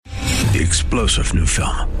The explosive new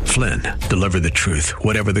film, Flynn, deliver the truth,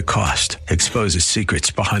 whatever the cost. Exposes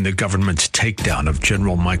secrets behind the government's takedown of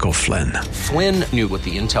General Michael Flynn. Flynn knew what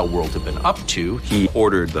the intel world had been up to. He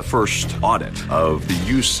ordered the first audit of the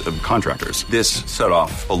use of contractors. This set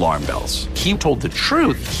off alarm bells. He told the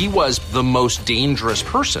truth. He was the most dangerous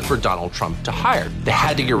person for Donald Trump to hire. They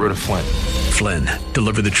had to get rid of Flynn. Flynn,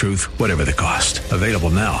 deliver the truth, whatever the cost. Available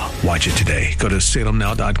now. Watch it today. Go to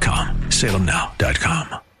salemnow.com.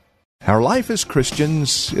 salemnow.com. Our life as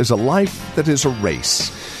Christians is a life that is a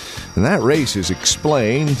race. And that race is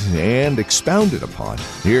explained and expounded upon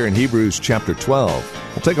here in Hebrews chapter 12.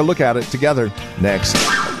 We'll take a look at it together next.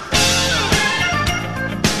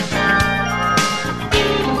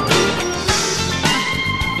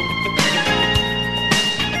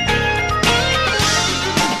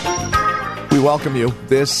 We welcome you.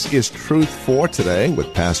 This is Truth for Today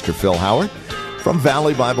with Pastor Phil Howard from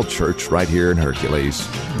Valley Bible Church right here in Hercules.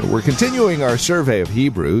 We're continuing our survey of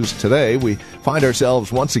Hebrews. Today we find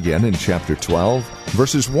ourselves once again in chapter 12,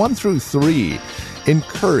 verses 1 through 3,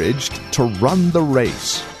 encouraged to run the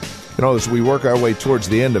race. You know, as we work our way towards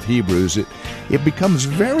the end of Hebrews, it becomes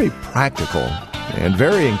very practical and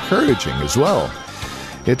very encouraging as well.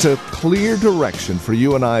 It's a clear direction for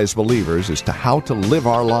you and I as believers as to how to live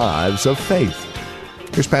our lives of faith.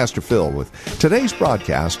 Here's Pastor Phil with today's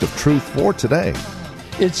broadcast of Truth for Today.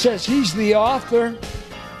 It says he's the author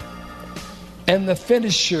and the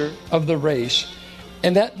finisher of the race.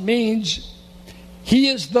 And that means he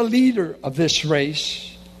is the leader of this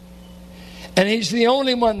race. And he's the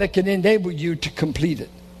only one that can enable you to complete it.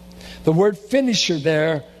 The word finisher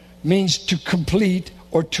there means to complete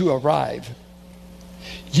or to arrive.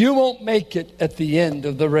 You won't make it at the end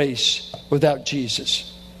of the race without Jesus.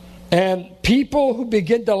 And people who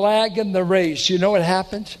begin to lag in the race, you know what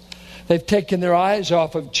happens? They've taken their eyes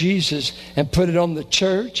off of Jesus and put it on the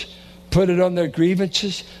church, put it on their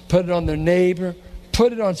grievances, put it on their neighbor,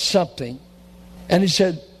 put it on something. And he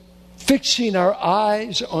said, fixing our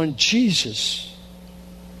eyes on Jesus.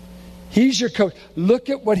 He's your coach. Look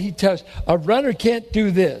at what he tells. A runner can't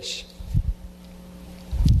do this.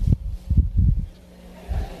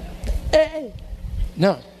 Hey.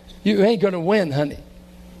 No, you ain't going to win, honey.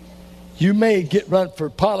 You may run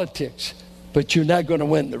for politics, but you're not going to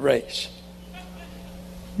win the race.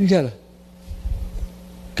 You got to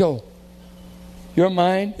go. Your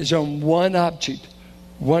mind is on one object,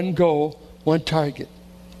 one goal, one target.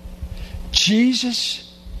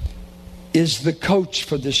 Jesus is the coach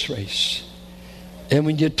for this race. And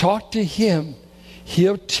when you talk to him,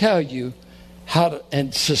 he'll tell you how to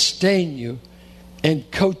and sustain you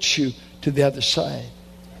and coach you to the other side.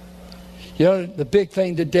 You know, the big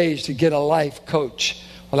thing today is to get a life coach.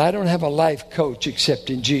 Well, I don't have a life coach except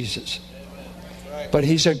in Jesus. But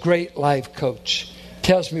he's a great life coach.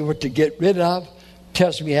 Tells me what to get rid of,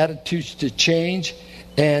 tells me attitudes to change,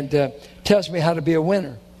 and tells me how to be a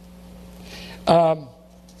winner. I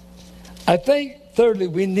think, thirdly,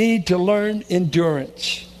 we need to learn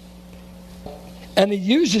endurance. And he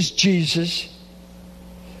uses Jesus.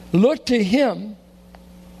 Look to him,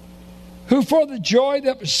 who for the joy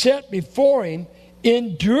that was set before him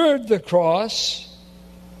endured the cross,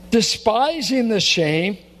 despising the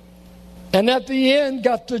shame, and at the end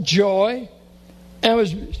got the joy and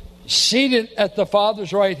was seated at the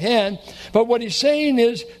Father's right hand. But what he's saying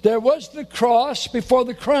is there was the cross before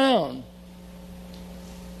the crown.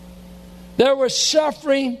 There was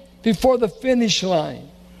suffering before the finish line.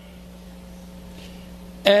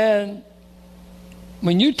 And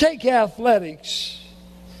when you take athletics,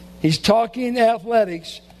 he's talking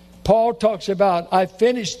athletics. Paul talks about, I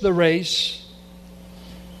finished the race.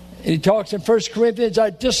 He talks in 1 Corinthians,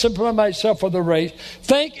 I discipline myself for the race.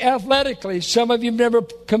 Think athletically. Some of you have never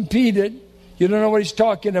competed. You don't know what he's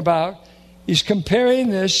talking about. He's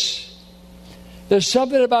comparing this. There's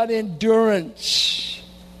something about endurance.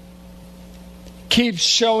 Keep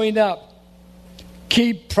showing up.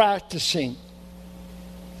 Keep practicing.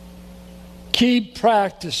 Keep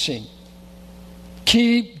practicing.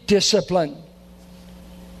 Keep discipline.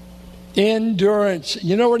 Endurance.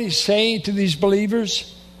 You know what he's saying to these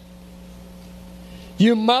believers?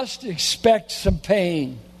 You must expect some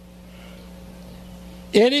pain.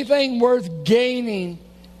 Anything worth gaining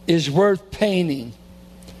is worth painting.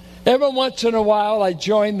 Every once in a while I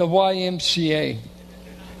join the YMCA.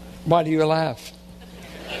 Why do you laugh?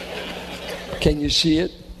 Can you see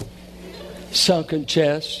it? Sunken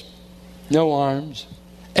chest, no arms.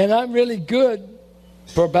 And I'm really good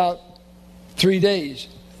for about 3 days.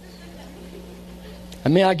 I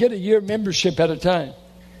mean, I get a year membership at a time.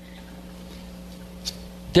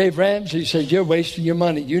 Dave Ramsey says, you're wasting your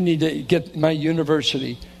money. You need to get my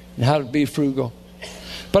university. and how to be frugal.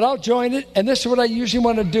 But I'll join it, and this is what I usually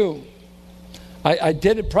want to do. I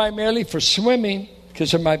did it primarily for swimming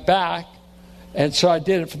because of my back, and so I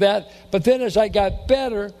did it for that. But then as I got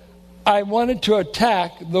better, I wanted to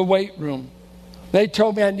attack the weight room. They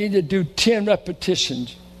told me I needed to do 10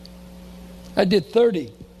 repetitions. I did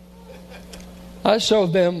 30. I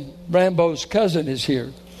showed them Rambo's cousin is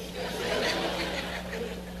here.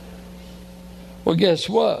 Well, guess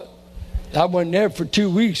what? I wasn't there for 2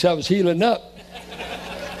 weeks. I was healing up.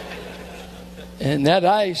 And that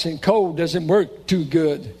ice and cold doesn't work too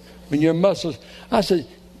good when your muscles. I said,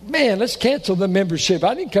 man, let's cancel the membership.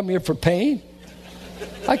 I didn't come here for pain.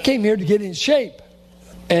 I came here to get in shape.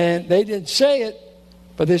 And they didn't say it,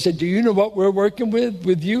 but they said, do you know what we're working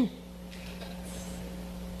with you?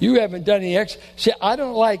 You haven't done any exercise. See, I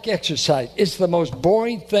don't like exercise. It's the most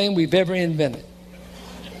boring thing we've ever invented.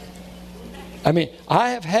 I mean,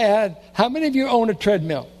 I have had, how many of you own a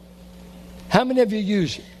treadmill? How many of you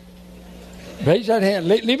use it? Raise that hand.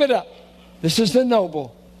 Leave it up. This is the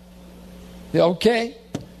noble. Okay?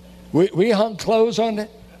 We hung clothes on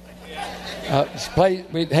it.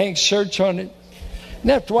 We hang shirts on it.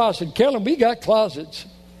 And after a while I said, Carolyn, we got closets.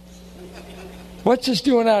 What's this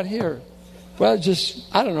doing out here? Well, just,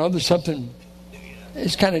 I don't know, there's something,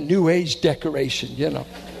 it's kind of new age decoration, you know.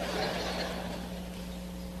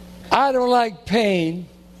 I don't like pain,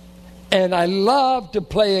 and I love to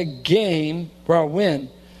play a game where I win.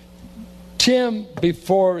 Tim,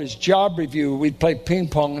 before his job review, we'd play ping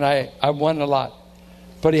pong, and I won a lot.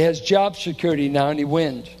 But he has job security now, and he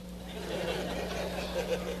wins.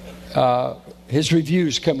 His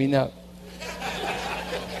review's coming up.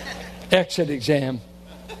 Exit exam.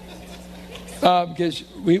 Because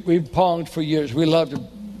we've ponged for years. We love to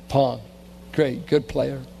pong. Great, good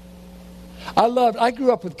player. I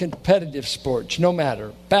grew up with competitive sports, no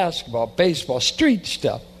matter. Basketball, baseball, street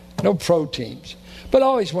stuff. No pro teams. But I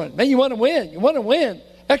always wanted, man, you want to win. You want to win.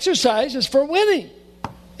 Exercise is for winning.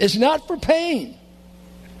 It's not for pain.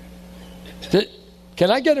 Can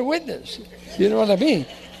I get a witness? You know what I mean?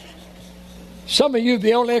 Some of you,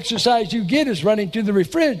 the only exercise you get is running to the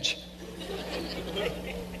fridge.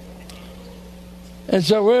 And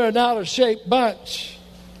so we're an out-of-shape bunch,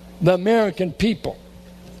 the American people.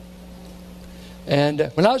 And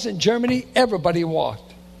when I was in Germany, everybody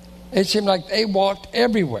walked. It seemed like they walked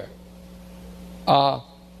everywhere.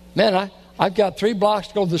 Man, I've got 3 blocks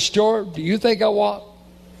to go to the store. Do you think I walk?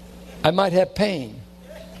 I might have pain.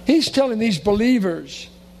 He's telling these believers,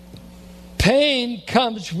 pain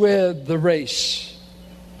comes with the race.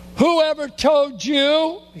 Whoever told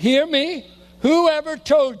you, hear me, whoever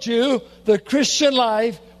told you the Christian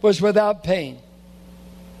life was without pain?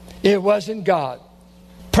 It wasn't God.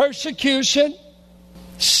 Persecution,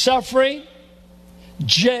 suffering,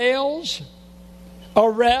 jails,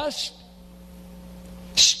 arrest,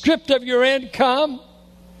 stripped of your income,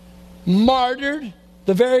 martyred.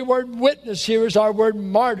 The very word witness here is our word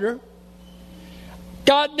martyr.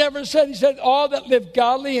 God never said, he said, all that live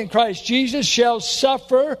godly in Christ Jesus shall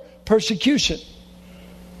suffer persecution.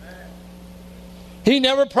 He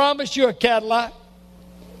never promised you a Cadillac.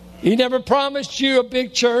 He never promised you a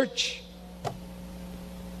big church.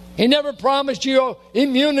 He never promised you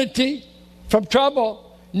immunity from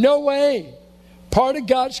trouble. No way. Part of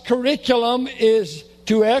God's curriculum is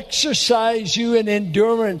to exercise you in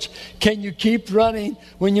endurance. Can you keep running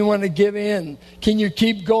when you want to give in? Can you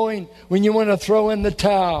keep going when you want to throw in the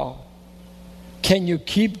towel? Can you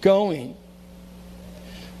keep going?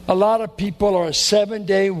 A lot of people are a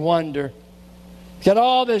 7-day wonder. Got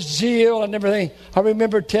all this zeal and everything. I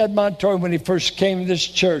remember Ted Montoya when he first came to this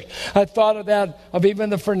church. I thought of that, of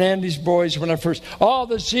even the Fernandez boys when I first, all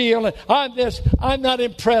the zeal. And I'm not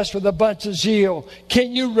impressed with a bunch of zeal.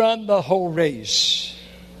 Can you run the whole race?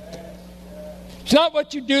 It's not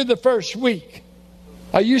what you do the first week.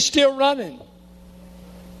 Are you still running?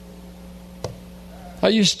 Are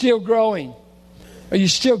you still growing? Are you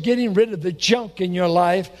still getting rid of the junk in your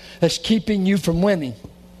life that's keeping you from winning?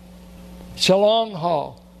 It's a long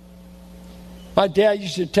haul. My dad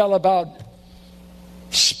used to tell about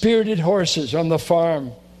spirited horses on the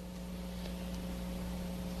farm.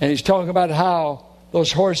 And he's talking about how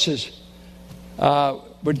those horses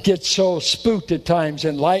would get so spooked at times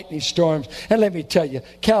in lightning storms. And let me tell you,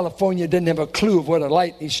 California didn't have a clue of what a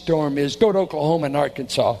lightning storm is. Go to Oklahoma and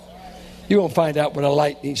Arkansas. You won't find out what a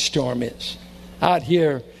lightning storm is. Out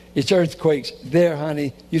here, it's earthquakes. There,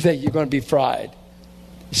 honey, you think you're going to be fried.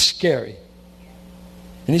 It's scary.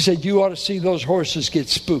 And he said, you ought to see those horses get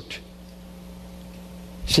spooked.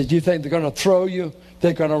 He said, do you think they're going to throw you?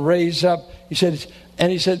 They're going to raise up. He said,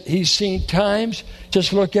 he's seen times,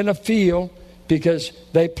 just look in a field, because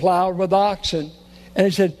they plowed with oxen. And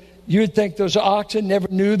he said, you'd think those oxen never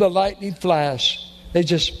knew the lightning flash. They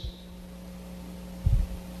just...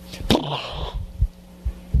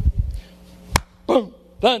 boom,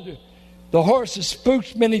 thunder. The horse is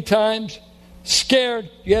spooked many times, scared.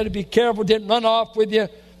 You had to be careful, didn't run off with you.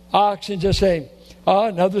 Oxen just say, oh,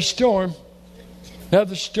 another storm.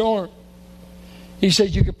 Another storm. He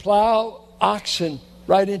said you could plow oxen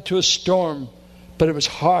right into a storm, but it was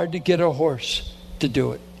hard to get a horse to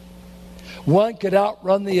do it. One could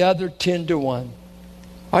outrun the other 10-1.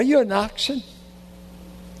 Are you an oxen?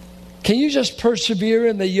 Can you just persevere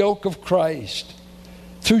in the yoke of Christ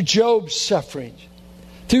through Job's sufferings,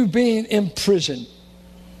 through being imprisoned?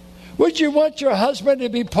 Would you want your husband to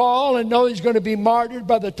be Paul and know he's going to be martyred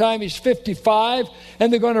by the time he's 55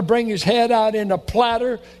 and they're going to bring his head out in a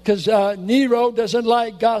platter because Nero doesn't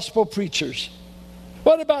like gospel preachers?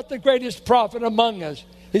 What about the greatest prophet among us?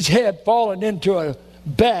 His head fallen into a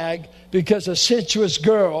bag because a sensuous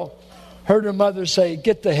girl heard her mother say,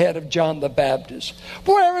 get the head of John the Baptist.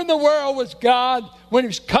 Where in the world was God when he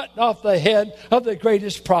was cutting off the head of the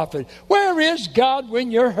greatest prophet? Where is God when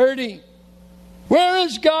you're hurting? Where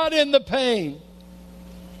is God in the pain?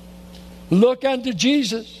 Look unto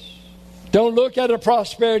Jesus. Don't look at a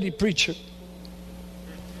prosperity preacher.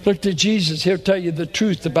 Look to Jesus. He'll tell you the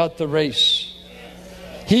truth about the race.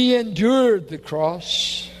 He endured the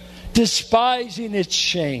cross, despising its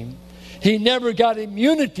shame. He never got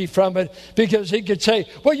immunity from it because he could say,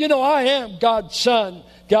 well, you know, I am God's son.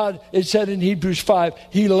 God, it said in Hebrews 5,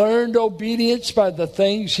 he learned obedience by the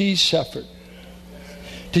things he suffered.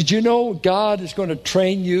 Did you know God is going to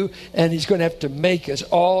train you and he's going to have to make us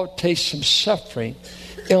all taste some suffering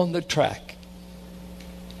on the track?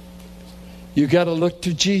 You got to look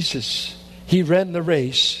to Jesus. He ran the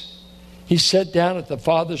race. He sat down at the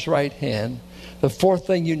Father's right hand. The fourth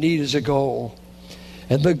thing you need is a goal.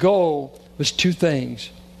 And the goal was two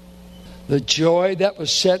things. The joy that was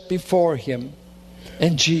set before him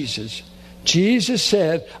and Jesus. Jesus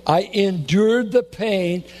said, I endured the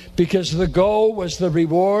pain because the goal was the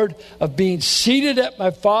reward of being seated at my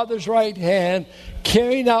Father's right hand,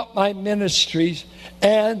 carrying out my ministries,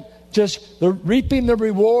 and just reaping the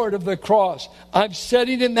reward of the cross. I'm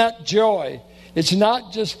sitting in that joy. It's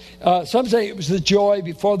not just, some say it was the joy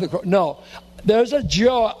before the cross. No, there's a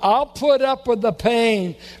joy. I'll put up with the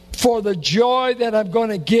pain for the joy that I'm going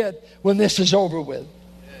to get when this is over with.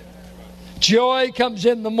 Joy comes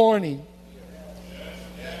in the morning.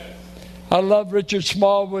 I love Richard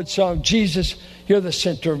Smallwood's song, Jesus, you're the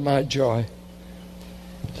center of my joy.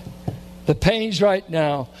 The pain's right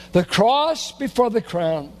now. The cross before the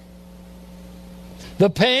crown. The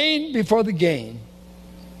pain before the gain.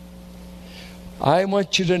 I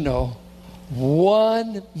want you to know,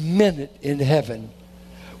 1 minute in heaven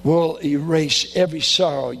will erase every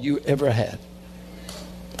sorrow you ever had.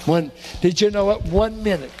 Did you know what? 1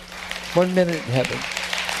 minute. 1 minute in heaven.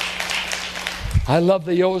 I love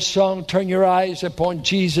the old song, turn your eyes upon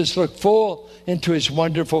Jesus, look full into his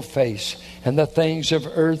wonderful face, and the things of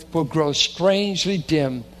earth will grow strangely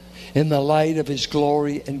dim in the light of his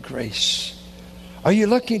glory and grace. Are you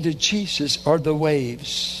looking to Jesus or the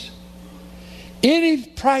waves? Any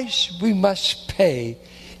price we must pay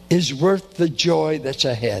is worth the joy that's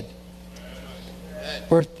ahead.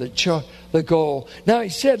 Worth the joy, the goal. Now he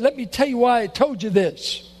said, let me tell you why I told you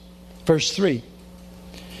this. Verse 3.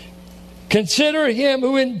 Consider him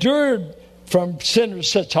who endured from sinners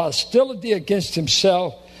such hostility against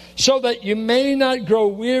himself, so that you may not grow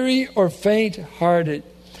weary or faint-hearted.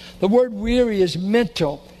 The word weary is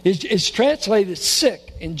mental. It's translated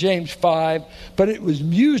sick in James 5, but it was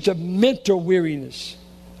used of mental weariness.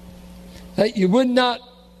 That you would not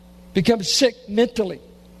become sick mentally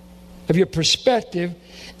of your perspective.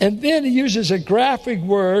 And then he uses a graphic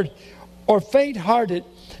word, or faint-hearted,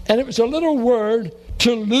 and it was a little word,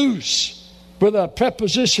 to loose, with a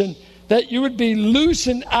preposition, that you would be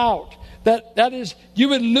loosened out. That is, you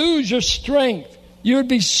would lose your strength. You would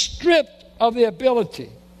be stripped of the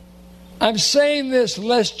ability. I'm saying this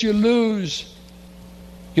lest you lose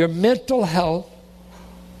your mental health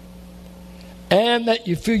and that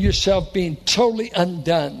you feel yourself being totally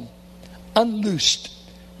undone, unloosed,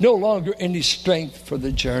 no longer any strength for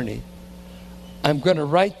the journey. I'm going to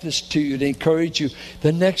write this to you to encourage you.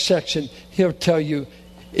 The next section, he'll tell you,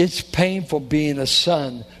 it's painful being a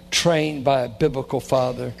son trained by a biblical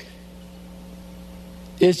father.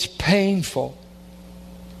 It's painful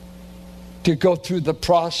to go through the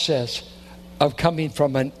process of coming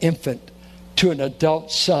from an infant to an adult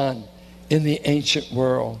son in the ancient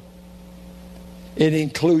world. It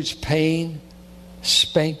includes pain,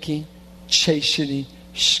 spanking, chastening,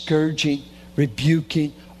 scourging,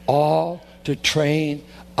 rebuking, all to train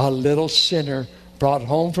a little sinner brought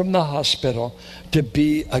home from the hospital to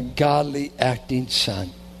be a godly acting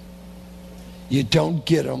son. You don't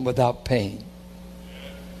get them without pain.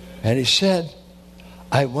 And he said,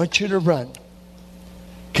 I want you to run.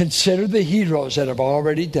 Consider the heroes that have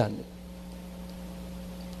already done it.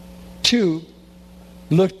 2,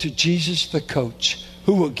 look to Jesus the coach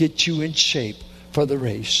who will get you in shape for the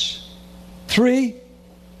race. 3,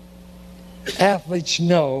 athletes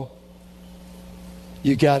know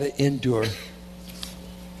you got to endure.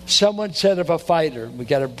 Someone said of a fighter, we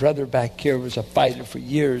got a brother back here who was a fighter for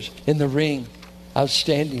years in the ring,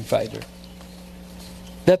 outstanding fighter,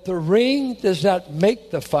 that the ring does not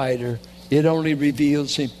make the fighter, it only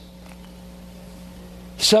reveals him.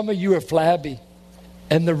 Some of you are flabby,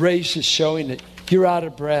 and the race is showing it. You're out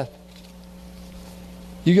of breath.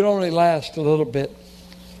 You can only last a little bit.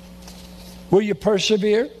 Will you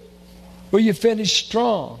persevere? Will you finish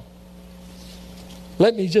strong?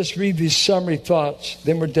 Let me just read these summary thoughts,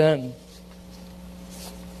 then we're done.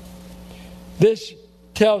 This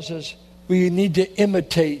tells us we need to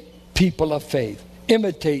imitate people of faith.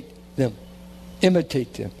 Imitate them.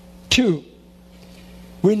 Imitate them. 2,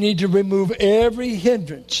 we need to remove every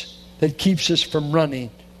hindrance that keeps us from running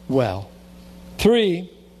well. 3,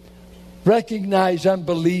 recognize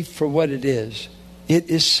unbelief for what it is. It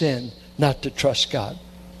is sin not to trust God.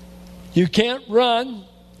 You can't run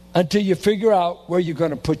until you figure out where you're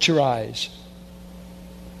going to put your eyes.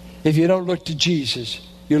 If you don't look to Jesus,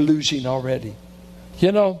 you're losing already.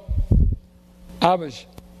 You know, I was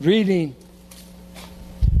reading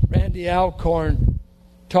Randy Alcorn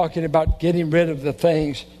talking about getting rid of the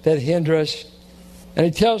things that hinder us. And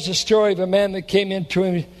he tells the story of a man that came into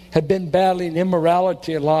him, had been battling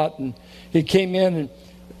immorality a lot. And he came in and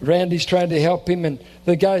Randy's trying to help him. And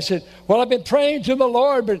the guy said, well, I've been praying to the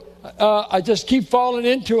Lord, but I just keep falling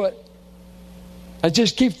into it. I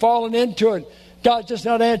just keep falling into it. God's just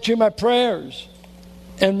not answering my prayers.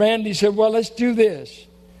 And Randy said, well, let's do this.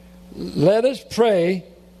 Let us pray.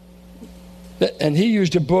 And he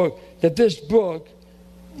used a book, that this book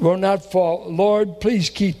will not fall. Lord, please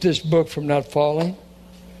keep this book from not falling.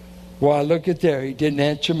 Well, I look at there. He didn't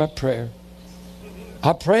answer my prayer.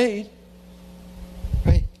 I prayed.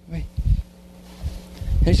 Wait.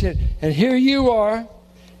 He said, and here you are.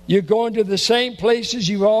 You're going to the same places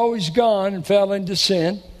you've always gone and fell into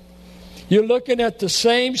sin. You're looking at the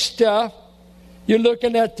same stuff. You're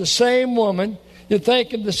looking at the same woman. You're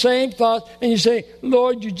thinking the same thoughts. And you say,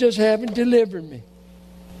 Lord, you just haven't delivered me.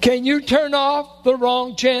 Can you turn off the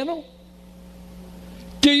wrong channel?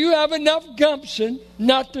 Do you have enough gumption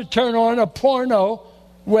not to turn on a porno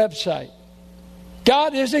website?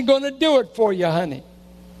 God isn't going to do it for you, honey.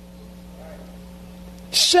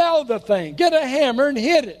 Sell the thing. Get a hammer and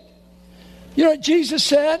hit it. You know what Jesus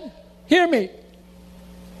said? Hear me.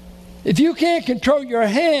 If you can't control your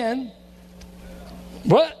hand,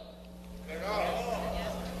 what?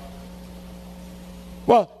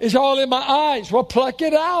 Well, it's all in my eyes. Well, pluck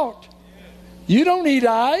it out. You don't need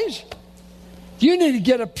eyes. You need to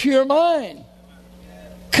get a pure mind.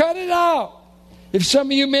 Cut it out. If some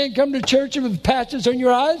of you men come to church with patches on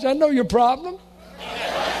your eyes, I know your problem.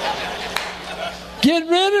 Get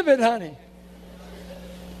rid of it, honey.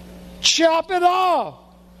 Chop it off.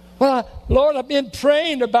 Well, Lord, I've been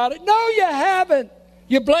praying about it. No, you haven't.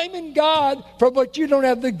 You're blaming God for what you don't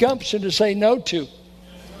have the gumption to say no to.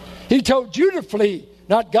 He told you to flee,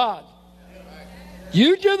 not God.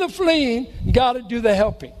 You do the fleeing, God will do the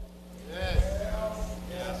helping.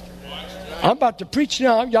 I'm about to preach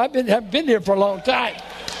now. I haven't been here for a long time.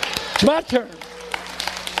 It's my turn.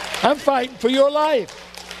 I'm fighting for your life.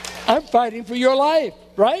 I'm fighting for your life,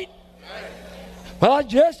 right? Well, I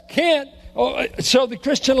just can't. Oh, so the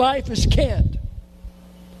Christian life is can't.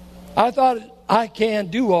 I thought I can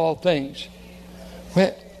do all things.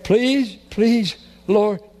 Well, please,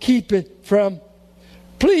 Lord, keep it from.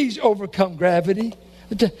 Please overcome gravity.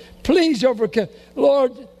 Please overcome.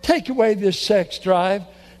 Lord, take away this sex drive.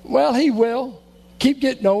 Well, he will. Keep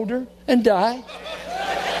getting older and die.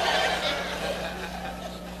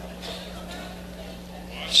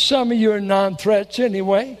 Some of you are non-threats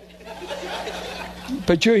anyway.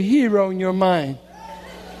 But you're a hero in your mind.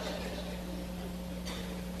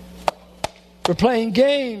 We're playing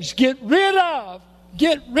games. Get rid of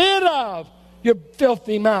your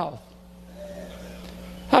filthy mouth.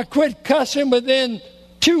 I quit cussing within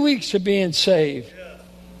 2 weeks of being saved.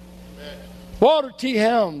 Walter T.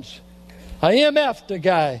 Helms. I MF'd a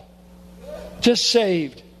guy. Just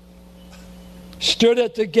saved. Stood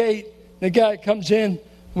at the gate. The guy comes in.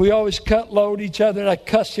 We always cut load each other. And I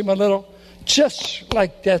cussed him a little. just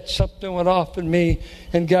like that, something went off in me.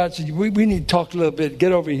 And God said, we need to talk a little bit.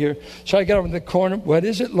 Get over here. So I got over in the corner. What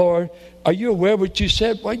is it, Lord? Are you aware of what you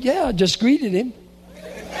said? Well, yeah, I just greeted him.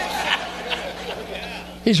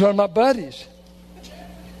 He's one of my buddies.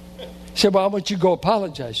 He said, well, I want you to go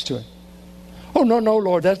apologize to him. Oh, no,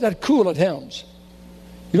 Lord, that's not cool at Helms.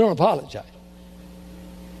 You don't apologize.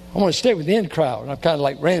 I want to stay with the in crowd. I'm kind of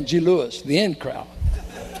like Ramsey Lewis, the in crowd.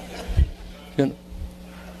 You know?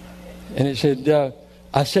 And he said,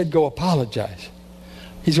 I said, go apologize.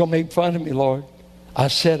 He's going to make fun of me, Lord. I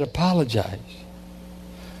said, apologize.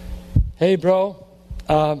 Hey, bro,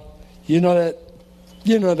 you know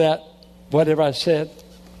that, whatever I said.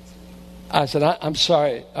 I said, I'm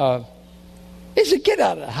sorry. He said, get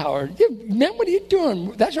out of it, Howard. Man, what are you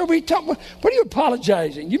doing? That's what we talk about. What are you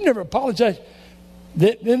apologizing? You've never apologized.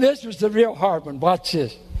 Then this was the real hard one. Watch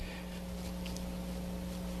this.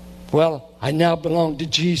 Well, I now belong to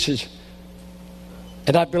Jesus.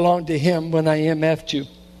 And I belong to him when I MF'd you.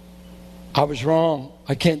 I was wrong.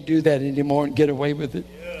 I can't do that anymore and get away with it.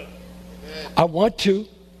 I want to,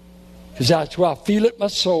 because that's where I feel it in my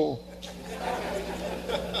soul.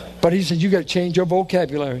 But he said, you got to change your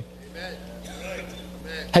vocabulary.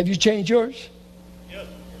 Have you changed yours?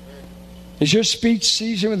 Is your speech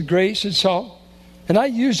seasoned with grace and salt? And I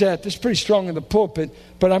use that. That's pretty strong in the pulpit,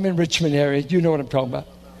 but I'm in Richmond area. You know what I'm talking about.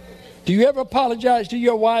 Do you ever apologize to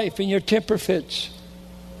your wife and your temper fits?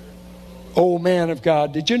 Oh, man of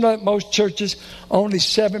God. Did you know that most churches, only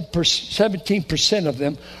 17% of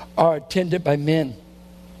them are attended by men?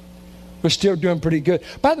 We're still doing pretty good.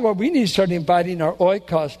 By the way, we need to start inviting our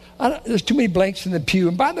oikos. There's too many blanks in the pew.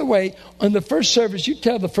 And by the way, on the first service, you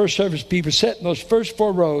tell the first service people, sit in those first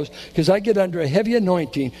 4 rows, because I get under a heavy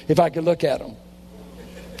anointing if I can look at them.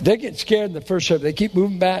 They get scared in the first service. They keep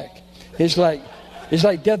moving back. It's like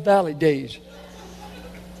Death Valley days.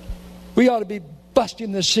 We ought to be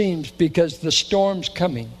busting the seams because the storm's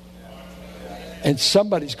coming. And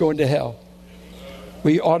somebody's going to hell.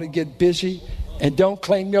 We ought to get busy. And don't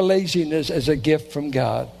claim your laziness as a gift from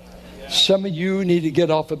God. Some of you need to get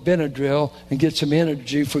off of Benadryl and get some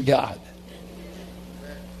energy for God.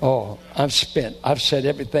 Oh, I'm spent. I've said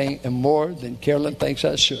everything and more than Carolyn thinks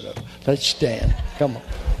I should have. Let's stand. Come on.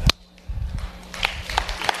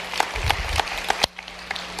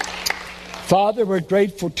 Father, we're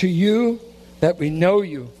grateful to you that we know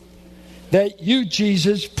you. That you,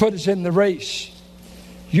 Jesus, put us in the race.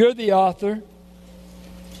 You're the author.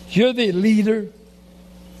 You're the leader.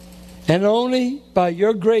 And only by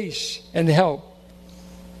your grace and help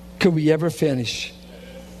could we ever finish.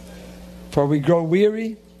 For we grow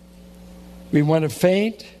weary. We want to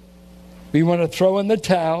faint. We want to throw in the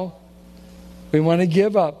towel. We want to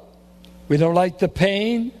give up. We don't like the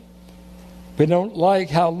pain. We don't like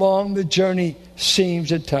how long the journey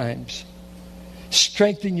seems at times.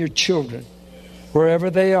 Strengthen your children wherever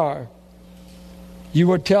they are. You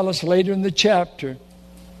will tell us later in the chapter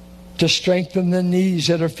to strengthen the knees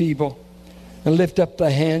that are feeble and lift up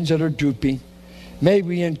the hands that are drooping. May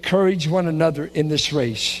we encourage one another in this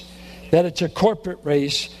race, that it's a corporate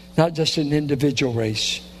race, not just an individual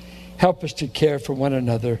race. Help us to care for one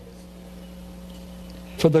another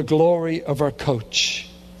for the glory of our coach,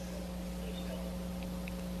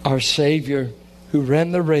 our Savior, who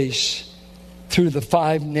ran the race through the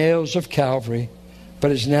 5 nails of Calvary,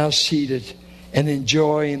 but is now seated and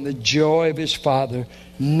enjoying the joy of his Father,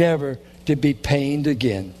 never to be pained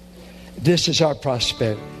again. This is our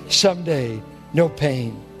prospect. Someday, no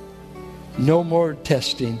pain, no more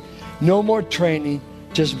testing, no more training,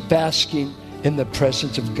 just basking in the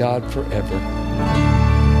presence of God forever.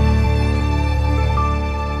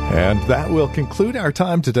 And that will conclude our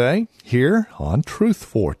time today here on Truth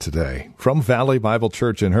for Today from Valley Bible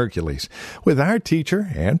Church in Hercules with our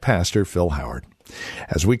teacher and pastor, Phil Howard.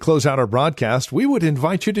 As we close out our broadcast, we would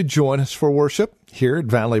invite you to join us for worship here at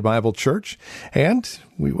Valley Bible Church, and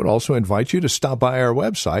we would also invite you to stop by our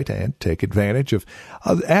website and take advantage of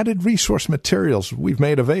added resource materials we've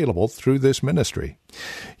made available through this ministry.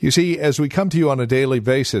 You see, as we come to you on a daily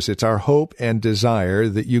basis, it's our hope and desire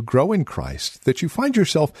that you grow in Christ, that you find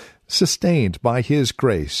yourself sustained by His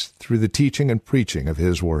grace through the teaching and preaching of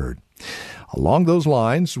His Word. Along those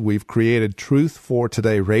lines, we've created Truth for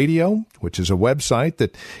Today Radio, which is a website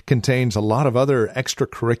that contains a lot of other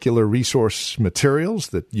extracurricular resource materials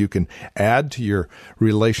that you can add to your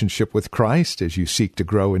relationship with Christ as you seek to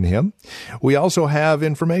grow in Him. We also have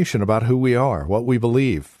information about who we are, what we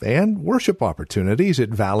believe, and worship opportunities at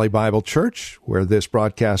Valley Bible Church, where this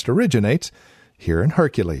broadcast originates, here in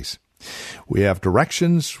Hercules. We have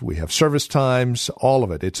directions, we have service times, all of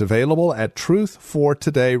it. It's available at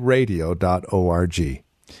truthfortodayradio.org.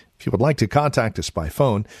 If you would like to contact us by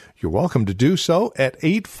phone, you're welcome to do so at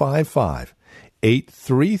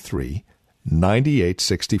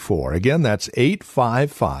 855-833-9864. Again, that's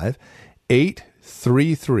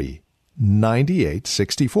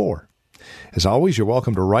 855-833-9864. As always, you're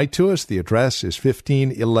welcome to write to us. The address is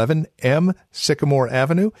 1511 M Sycamore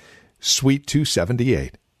Avenue, Suite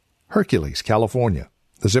 278, Hercules, California.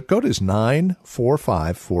 The zip code is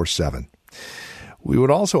 94547. We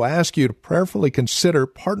would also ask you to prayerfully consider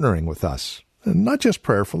partnering with us, and not just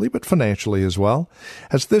prayerfully, but financially as well,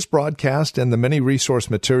 as this broadcast and the many resource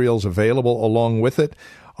materials available along with it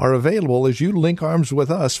are available as you link arms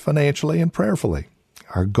with us financially and prayerfully.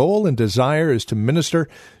 Our goal and desire is to minister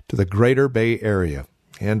to the greater Bay Area,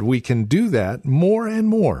 and we can do that more and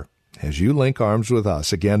more as you link arms with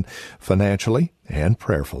us, again, financially and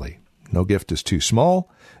prayerfully. No gift is too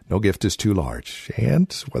small, no gift is too large,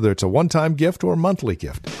 and whether it's a one-time gift or a monthly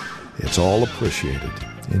gift, it's all appreciated,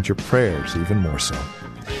 and your prayers even more so.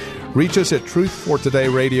 Reach us at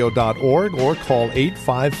truthfortodayradio.org or call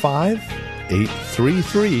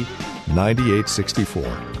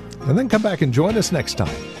 855-833-9864. And then come back and join us next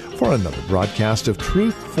time for another broadcast of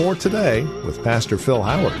Truth for Today with Pastor Phil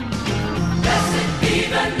Howard. Blessed be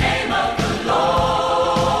the name of the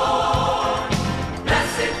Lord.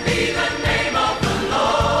 Blessed be the name of the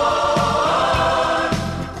Lord.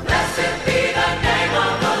 Blessed be the name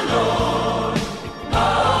of the Lord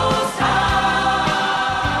Most High.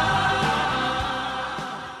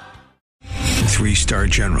 3-star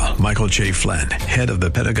General Michael J. Flynn, head of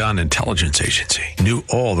the Pentagon Intelligence Agency, knew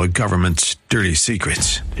all the government's dirty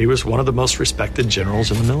secrets. He was one of the most respected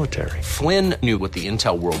generals in the military. Flynn knew what the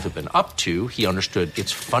intel world had been up to. He understood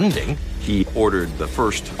its funding. He ordered the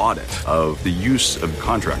first audit of the use of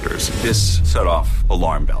contractors. This set off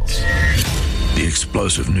alarm bells. The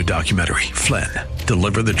explosive new documentary, Flynn,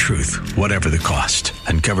 Deliver the Truth, Whatever the Cost,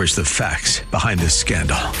 uncovers the facts behind this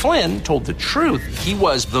scandal. Flynn told the truth. He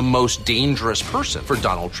was the most dangerous person for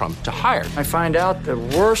Donald Trump to hire. I find out the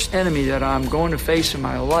worst enemy that I'm going to face in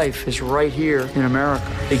my life is right here in America.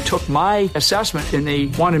 They took my assessment and they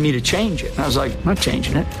wanted me to change it. And I was like, I'm not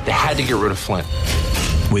changing it. They had to get rid of Flynn.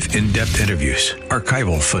 With in-depth interviews,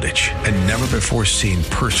 archival footage, and never-before-seen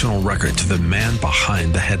personal records of the man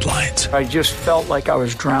behind the headlines. I just felt like I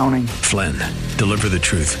was drowning. Flynn, Deliver the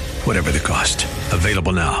Truth, Whatever the Cost.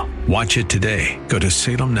 Available now. Watch it today. Go to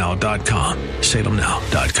salemnow.com.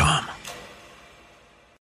 salemnow.com.